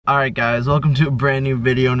Alright guys, welcome to a brand new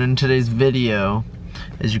video, and in today's video,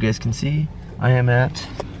 as you guys can see, I am at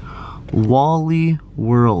Wally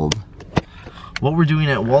World. What we're doing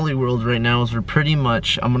at Wally World right now is I'm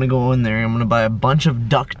gonna go in there and I'm gonna buy a bunch of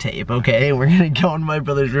duct tape, okay? We're gonna go in my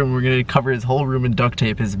brother's room, we're gonna cover his whole room in duct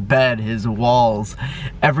tape, his bed, his walls,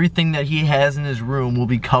 everything that he has in his room will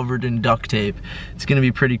be covered in duct tape. It's gonna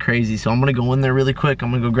be pretty crazy, so I'm gonna go in there really quick,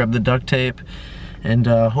 I'm gonna go grab the duct tape, and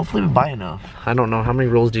hopefully we buy enough. I don't know, how many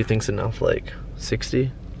rolls do you think's enough? Like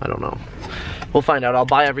 60? I don't know. We'll find out. I'll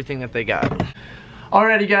buy everything that they got.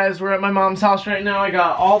 Alrighty guys, we're at my mom's house right now. I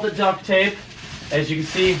got all the duct tape, as you can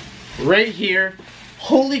see, right here.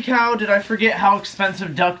 Holy cow, did I forget how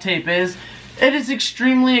expensive duct tape is. It is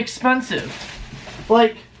extremely expensive.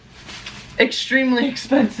 Like, extremely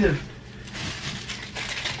expensive.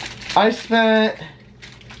 I spent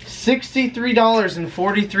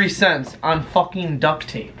 $63.43 on fucking duct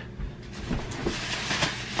tape.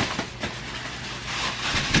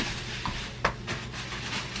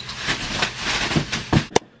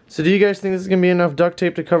 So do you guys think this is gonna be enough duct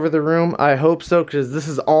tape to cover the room? I hope so, because this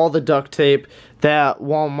is all the duct tape that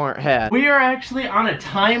Walmart had. We are actually on a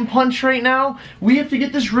time punch right now. We have to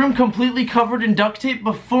get this room completely covered in duct tape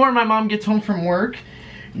before my mom gets home from work.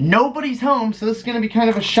 Nobody's home, so this is gonna be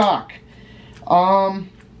kind of a shock.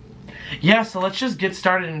 Yeah, so let's just get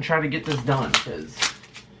started and try to get this done, because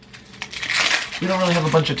we don't really have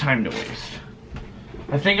a bunch of time to waste.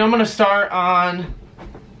 I think I'm gonna start on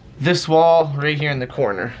this wall right here in the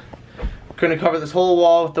corner. I'm gonna cover this whole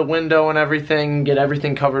wall with the window and everything, get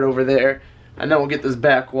everything covered over there, and then we'll get this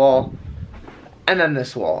back wall, and then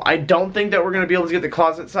this wall. I don't think that we're gonna be able to get the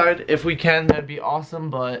closet side. If we can, that'd be awesome,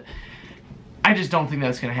 but I just don't think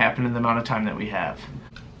that's gonna happen in the amount of time that we have.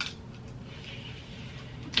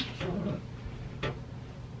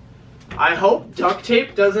 I hope duct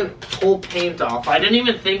tape doesn't pull paint off. I didn't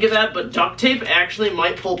even think of that, but duct tape actually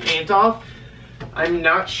might pull paint off. I'm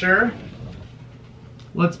not sure.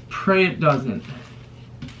 Let's pray it doesn't.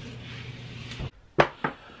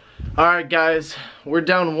 Alright guys, we're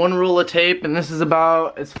down one roll of tape, and this is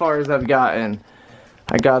about as far as I've gotten.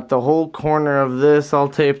 I got the whole corner of this all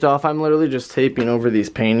taped off. I'm literally just taping over these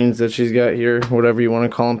paintings that she's got here, whatever you want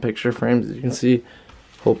to call them, picture frames. As you can see,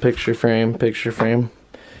 whole picture frame, picture frame.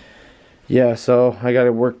 Yeah, so I got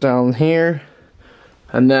to work down here,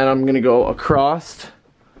 and then I'm gonna go across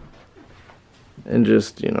and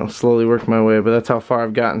just, you know, slowly work my way. But that's how far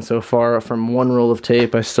I've gotten so far from one roll of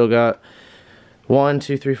tape. I still got 1,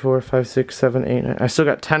 2, 3, 4, 5, 6, 7, 8, 9. I still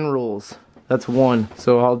got 10 rolls. That's one,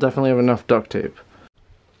 so I'll definitely have enough duct tape.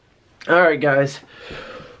 Alright guys,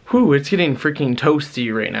 whew, it's getting freaking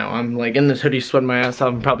toasty right now. I'm like in this hoodie sweating my ass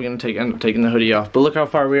off. I'm probably gonna end up taking the hoodie off, but look how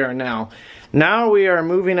far we are now. Now we are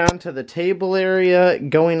moving on to the table area,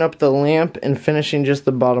 going up the lamp, and finishing just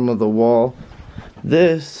the bottom of the wall.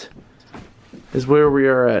 This is where we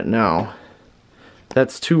are at now.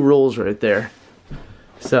 That's 2 rolls right there.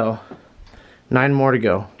 So, 9 more to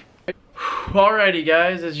go. Alrighty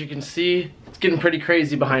guys, as you can see, it's getting pretty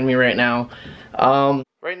crazy behind me right now.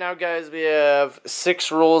 Right now guys, we have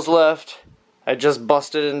 6 rolls left. I just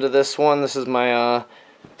busted into this one. This is my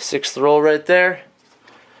 6th roll right there.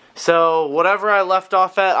 So whatever I left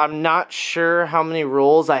off at, I'm not sure how many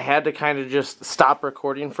rolls. I had to kind of just stop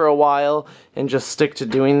recording for a while and just stick to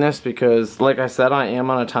doing this because, like I said, I am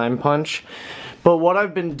on a time punch. But what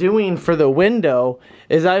I've been doing for the window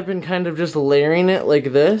is I've been kind of just layering it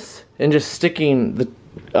like this and just sticking the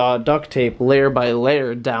duct tape layer by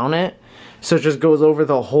layer down it, so it just goes over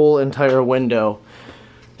the whole entire window.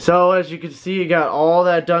 So as you can see, you got all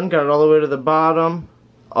that done, got it all the way to the bottom,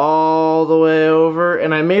 all the way over,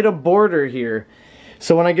 and I made a border here.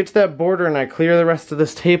 So when I get to that border and I clear the rest of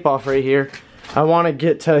this tape off right here, I want to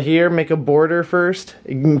get to here, make a border first,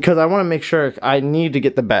 because I want to make sure I need to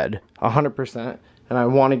get the bed 100%, and I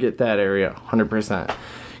want to get that area 100%,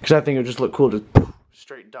 because I think it would just look cool to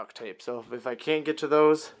straight duct tape. So if I can't get to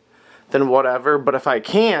those, then whatever, but if I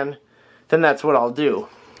can, then that's what I'll do.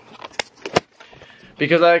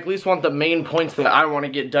 Because I at least want the main points that I want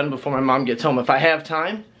to get done before my mom gets home. If I have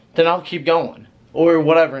time, then I'll keep going. Or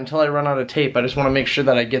whatever, until I run out of tape. I just want to make sure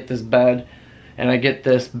that I get this bed, and I get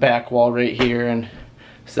this back wall right here, and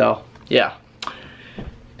so, yeah.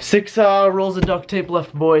 6 rolls of duct tape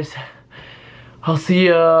left, boys. I'll see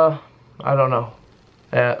you, I don't know,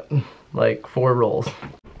 at like 4 rolls.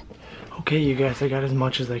 Okay, you guys, I got as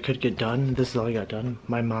much as I could get done. This is all I got done.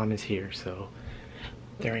 My mom is here, so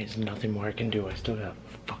there ain't nothing more I can do. I still got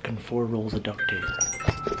fucking 4 rolls of duct tape.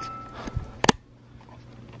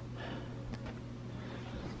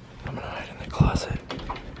 I'm gonna hide in the closet.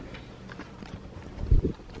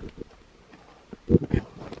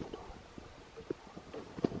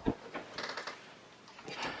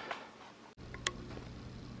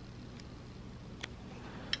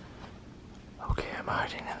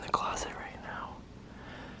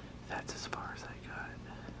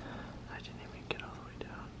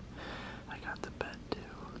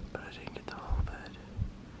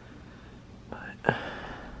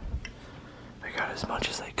 much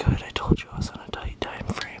as I could. I told you I was on a tight time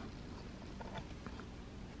frame.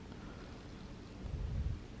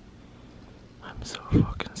 I'm so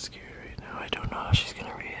fucking scared right now. I don't know how she's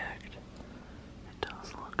gonna react. It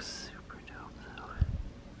does look super dope though.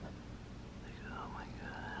 Like, oh my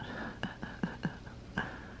god.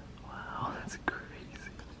 Wow, that's crazy.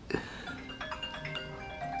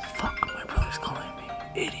 Fuck, my brother's calling me.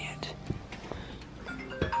 Idiot.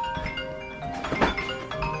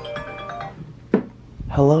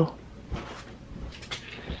 Hello?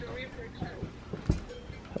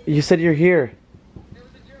 You said you're here. It was a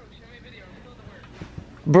joke. Show me a video. I'm still at work.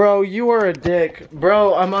 Bro, you are a dick.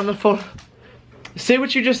 Bro, I'm on the phone. Say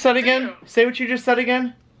what you just said again. Video. Say what you just said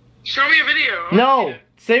again. Show me a video. No.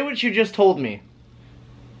 Say what you just told me.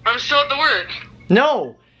 I'm still at the work.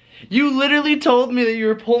 No. You literally told me that you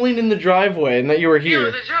were pulling in the driveway and that you were here.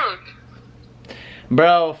 It was a joke.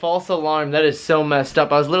 Bro, false alarm. That is so messed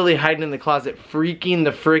up. I was literally hiding in the closet freaking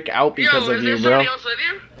the frick out because of you, is bro. there somebody else with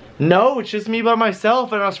you? No, it's just me by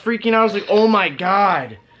myself and I was freaking out. I was like, oh my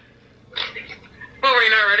god. Well, were you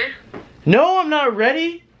not ready? No, I'm not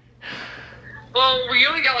ready. Well, we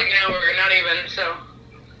only got like an hour, not even, so.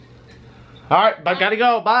 Alright, I gotta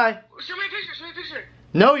go. Bye. Show me a picture, show me a picture.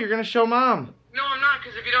 No, you're gonna show mom. No, I'm not,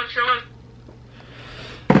 because if you don't show him.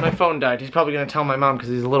 My phone died. He's probably gonna tell my mom because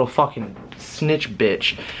he's a little fucking snitch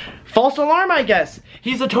bitch. False alarm, I guess.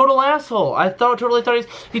 He's a total asshole. I totally thought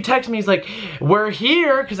he texted me. He's like, we're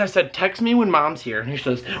here. Because I said, text me when mom's here. And he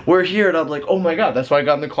says, we're here. And I'm like, oh my god. That's why I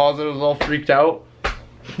got in the closet. I was all freaked out.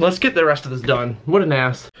 Let's get the rest of this done. What an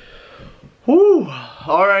ass. Whew.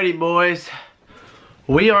 Alrighty, boys.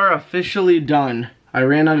 We are officially done. I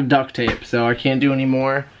ran out of duct tape, so I can't do any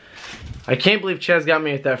more. I can't believe Chaz got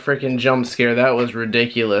me at that freaking jump scare. That was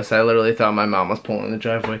ridiculous. I literally thought my mom was pulling in the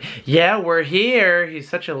driveway. Yeah, we're here. He's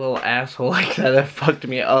such a little asshole like that. That fucked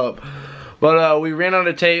me up. But we ran out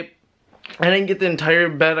of tape. I didn't get the entire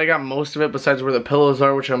bed. I got most of it besides where the pillows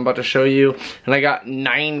are, which I'm about to show you. And I got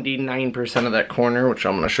 99% of that corner, which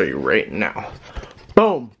I'm going to show you right now.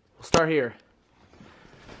 Boom. We'll start here.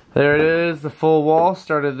 There it is. The full wall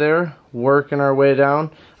started there. Working our way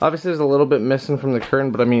down. Obviously, there's a little bit missing from the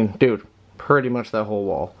curtain, but I mean, dude. Pretty much that whole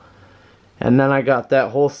wall. And then I got that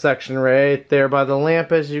whole section right there by the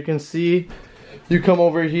lamp, as you can see. You come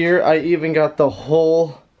over here, I even got the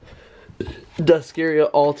whole desk area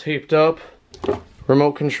all taped up.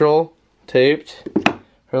 Remote control taped.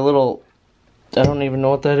 Her little, I don't even know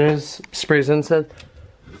what that is, sprays incense.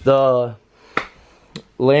 The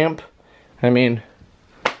lamp, I mean,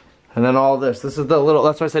 and then all this. This is the little,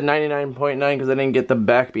 that's why I said 99.9 because I didn't get the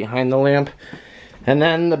back behind the lamp. And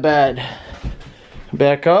then the bed.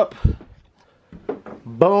 Back up.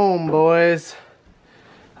 Boom, boys.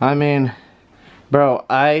 I mean, bro,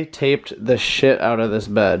 I taped the shit out of this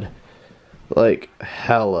bed. Like,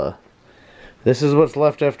 hella. This is what's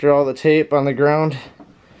left after all the tape on the ground.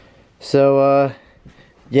 So,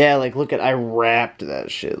 yeah, like, look at, I wrapped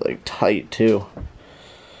that shit, like, tight, too.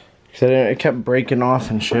 Because it kept breaking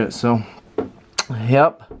off and shit, so.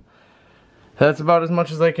 Yep. That's about as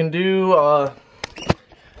much as I can do.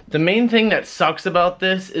 The main thing that sucks about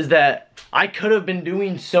this is that I could have been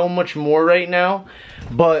doing so much more right now,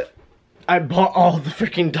 but I bought all the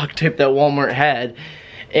freaking duct tape that Walmart had,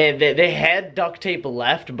 and they had duct tape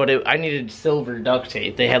left, but I needed silver duct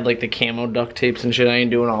tape. They had like the camo duct tapes and shit. I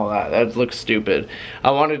ain't doing all that. That looks stupid.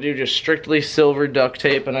 I wanted to do just strictly silver duct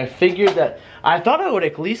tape, and I figured that I thought I would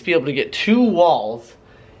at least be able to get 2 walls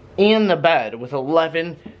and the bed with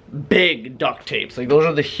 11 big duct tapes. Like, those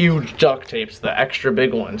are the huge duct tapes, the extra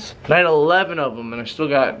big ones. And I had 11 of them, and I still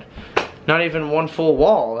got not even 1 full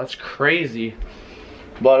wall. That's crazy.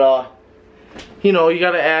 But you know, you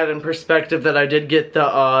gotta add in perspective that I did get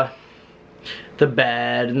the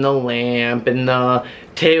bed and the lamp and the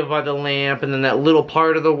table by the lamp and then that little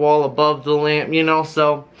part of the wall above the lamp, you know,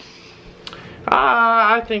 so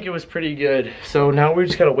I think it was pretty good. So now we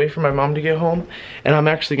just gotta wait for my mom to get home, and I'm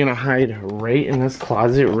actually gonna hide right in this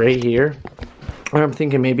closet right here. And I'm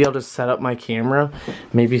thinking maybe I'll just set up my camera,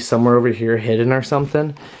 maybe somewhere over here hidden or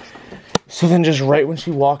something. So then just right when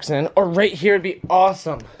she walks in, or right here would be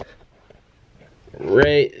awesome.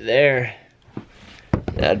 Right there.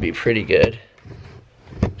 That'd be pretty good.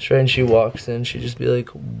 Just right when she walks in, she'd just be like,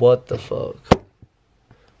 what the fuck?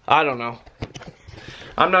 I don't know.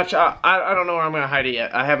 I'm not sure. I don't know where I'm gonna hide it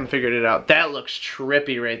yet. I haven't figured it out. That looks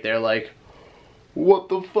trippy right there. Like, what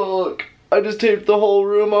the fuck? I just taped the whole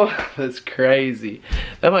room off. That's crazy.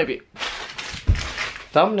 That might be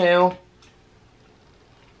thumbnail.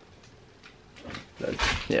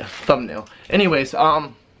 Yeah, thumbnail. Anyways,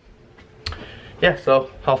 yeah.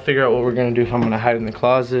 So I'll figure out what we're gonna do. If I'm gonna hide in the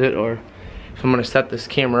closet or if I'm gonna set this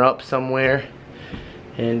camera up somewhere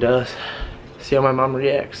and see how my mom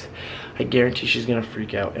reacts. I guarantee she's gonna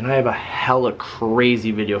freak out. And I have a hella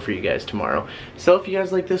crazy video for you guys tomorrow. So if you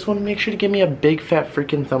guys like this one, make sure to give me a big fat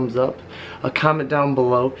freaking thumbs up, a comment down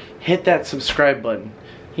below, hit that subscribe button.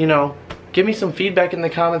 You know, give me some feedback in the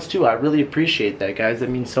comments too. I really appreciate that, guys. That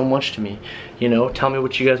means so much to me. You know, tell me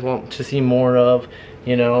what you guys want to see more of.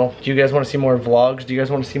 You know, do you guys want to see more vlogs? Do you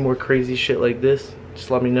guys want to see more crazy shit like this?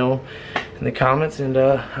 Just let me know in the comments and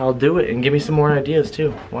I'll do it. And give me some more ideas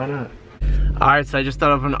too. Why not? Alright, so I just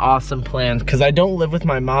thought of an awesome plan because I don't live with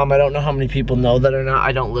my mom. I don't know how many people know that or not.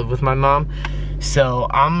 I don't live with my mom. So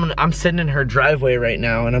I'm sitting in her driveway right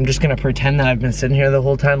now and I'm just gonna pretend that I've been sitting here the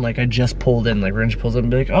whole time like I just pulled in. Like Wrench pulls up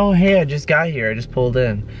and be like, oh hey, I just got here, I just pulled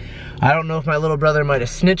in. I don't know if my little brother might have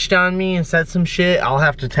snitched on me and said some shit. I'll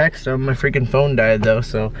have to text him. My freaking phone died though,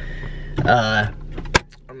 so I'm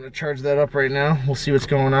gonna charge that up right now. We'll see what's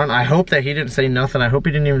going on. I hope that he didn't say nothing. I hope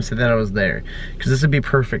he didn't even say that I was there, because this would be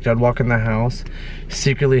perfect. I'd walk in the house,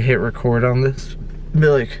 secretly hit record on this, be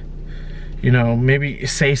like, you know, maybe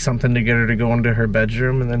say something to get her to go into her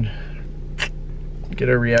bedroom and then get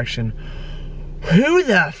a reaction. Who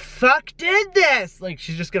the fuck did this? Like,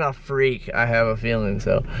 she's just gonna freak, I have a feeling.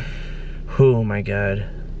 So, oh my god.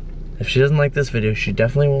 If she doesn't like this video, she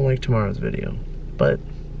definitely won't like tomorrow's video. But,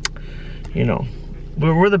 you know,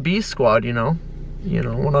 we're the B squad, you know? You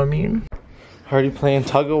know what I mean? Already playing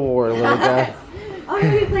tug of war, little guy. Oh,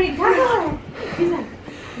 you're playing tug of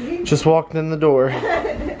war. Just walked in the door.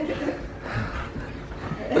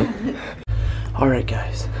 Alright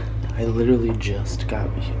guys, I literally just got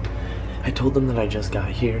here. I told them that I just got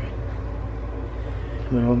here.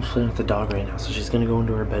 And my mom's playing with the dog right now, so she's gonna go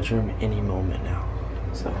into her bedroom any moment now.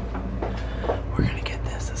 So, we're gonna get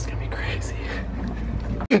this. This is gonna be crazy.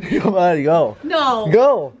 Come on, go. No.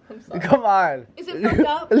 Go. Come on. Is it fucked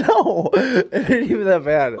up? No. It ain't even that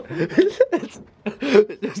bad.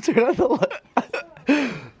 Just turn on the light.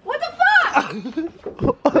 What the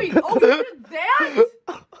fuck? Wait, oh, you did that?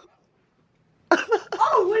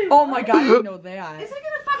 Oh, wait. Oh my god, I didn't know that. Is it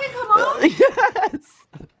gonna fucking come off? Yes.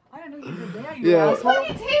 I didn't know you did that, you Yeah. asshole.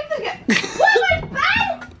 Fucking tape again. What, my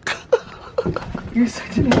back? You're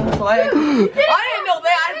such an asshole. I didn't know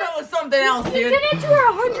that. I thought it was something else, dude. You did it to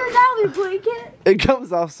her $100 blanket? It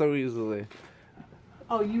comes off so easily.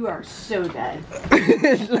 Oh, you are so dead.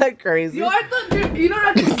 Isn't that crazy? You know what I thought, dude? You know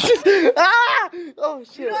what I thought? Ah! Oh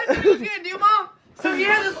shit. You know what I thought he was gonna do, Mom? So he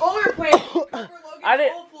had this older plane cover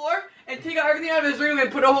Logan's whole floor and take out everything out of his room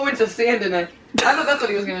and put a whole bunch of sand in it. I thought that's what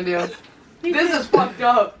he was gonna do. This is fucked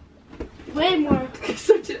up. Way more.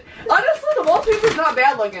 Honestly, the wallpaper's not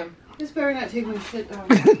bad looking. This better not take my shit down.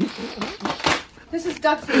 This is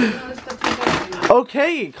duct tape. You know this duct tape.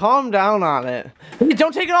 Okay, calm down on it. Hey,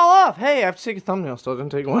 don't take it all off. Hey, I have to take a thumbnail still. Don't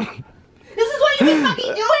take one. This is what you've been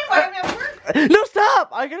fucking doing while I'm at work. No, stop!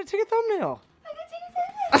 I gotta take a thumbnail.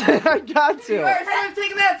 I got to. You are instead of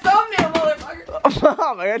taking that thumbnail, motherfucker.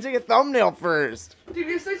 Mom, I gotta take a thumbnail first. Dude,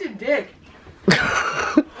 you're such a dick.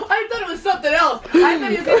 I thought it was something else. I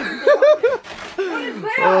thought you were What is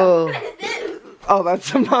that? Oh. What is this? Oh,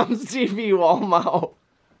 that's a mom's TV wall mount.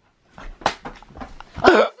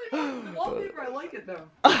 The wallpaper, I like it though.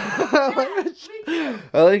 I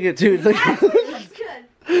like it too. It's like, That's good.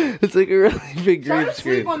 it's like a really big Try green to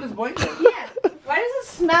sleep screen. on this blanket. Yeah. Why does it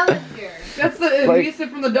smell in here? That's the Like- adhesive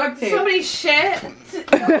from the duct tape. Somebody shit. That's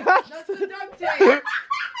the duct tape.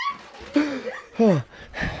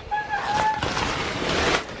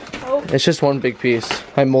 It's just one big piece.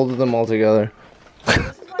 I molded them all together. This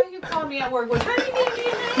is why you call me at work. What time are you gonna be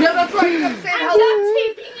in there? Yeah, that's right. You kept saying I'm hello.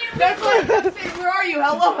 duct taping you. That's right. You kept saying, where are you?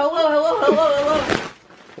 Hello, hello, hello, hello,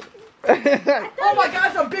 hello. Oh my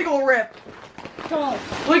gosh, a big ol' rip. Don't.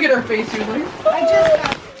 Look at her face, she's like, I just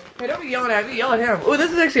got. hey, don't be yelling at me, yell at him. Oh,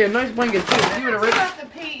 this is actually a nice blanket too. Give it a I rip. got the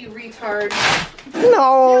paint, you retard.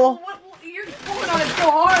 No. You're pulling on it so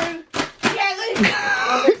hard. Yeah,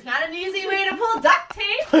 well, there's not an easy way to pull duct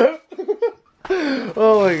tape.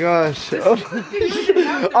 Oh my gosh.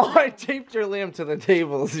 Oh, I taped your lamp to the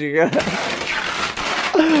table, so you gotta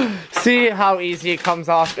see how easy it comes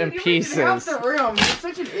off in You don't even have pieces. the room. You're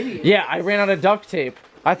such an idiot. Yeah, I ran out of duct tape.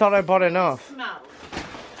 I thought I bought enough. Smells.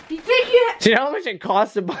 You think you? Do you know how much it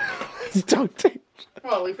cost to buy this duct tape?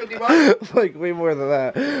 What, like $50? Like way more than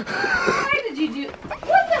that. Why did you do? What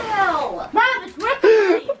the hell? Mom, it's worth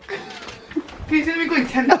money. He's gonna make like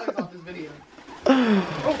 $10 off this video.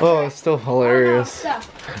 Oh, it's still hilarious.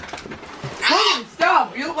 Holy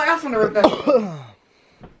stop! You're the last one to rip that.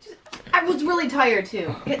 I was really tired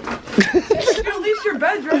too. At least your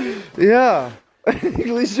bed's ready. Yeah. At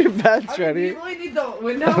least your bed's I mean, do ready. you really need the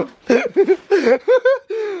window?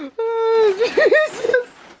 Oh, Jesus.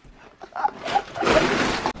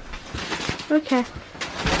 Okay.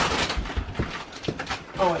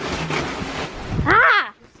 Oh, wait.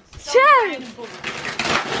 Ah! Chen!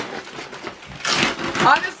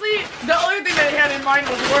 Honestly, the only thing that I had in mind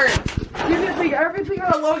was words. You didn't think everything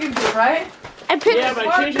on a Logan do, right? I picked. Yeah, but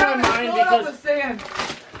I changed my mind because. Sand.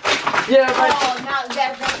 Yeah, but. Oh, now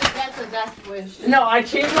that's a death wish. No, I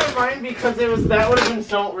changed my mind because it was that would have been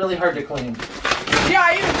so really hard to clean. Yeah,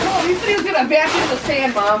 I even told him. He said he was gonna vacuum the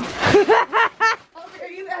sand, Mom. Are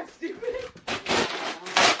you that stupid?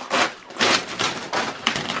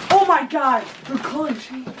 Oh my God, they're calling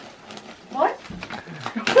me. What?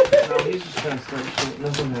 No, he's just gonna start shit.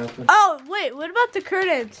 Nothing happened. Oh, wait, what about the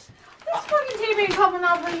curtains? This fucking TV ain't coming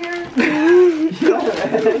over here.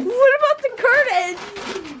 What about the curtains?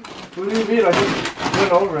 What do you mean? I just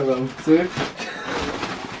went over them. See?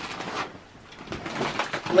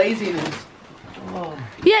 Laziness.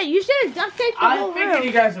 Yeah, you should have duct taped the I whole figured room.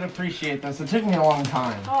 you guys would appreciate this. It took me a long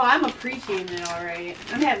time. Oh, I'm appreciating it alright.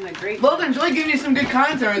 I'm having a great Logan's really giving you some good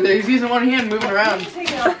content right there. He's using one hand moving around.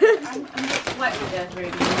 Take it off. I'm just sweating to death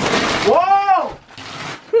right now. Whoa!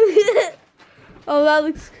 Oh, that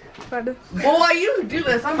looks fun. Well, while you do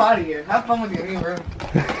this, I'm out of here. Have fun with your new room.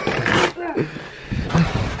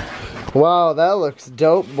 Wow, that looks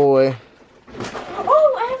dope, boy.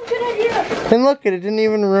 Oh, I have a good idea. And look, it didn't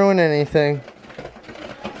even ruin anything.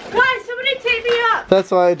 Guys, somebody tape me up.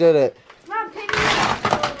 That's why I did it. Mom, tape me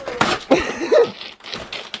up.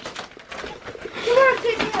 Come on,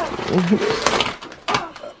 tape me up.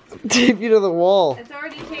 Tape you to the wall. It's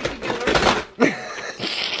already taped together.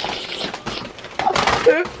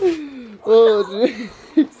 Oh, jeez.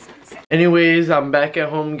 Anyways, I'm back at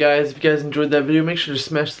home, guys. If you guys enjoyed that video, make sure to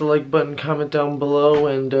smash the like button, comment down below,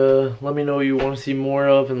 and let me know what you want to see more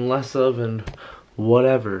of and less of and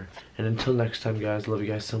whatever. And until next time, guys, love you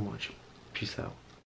guys so much. Peace out.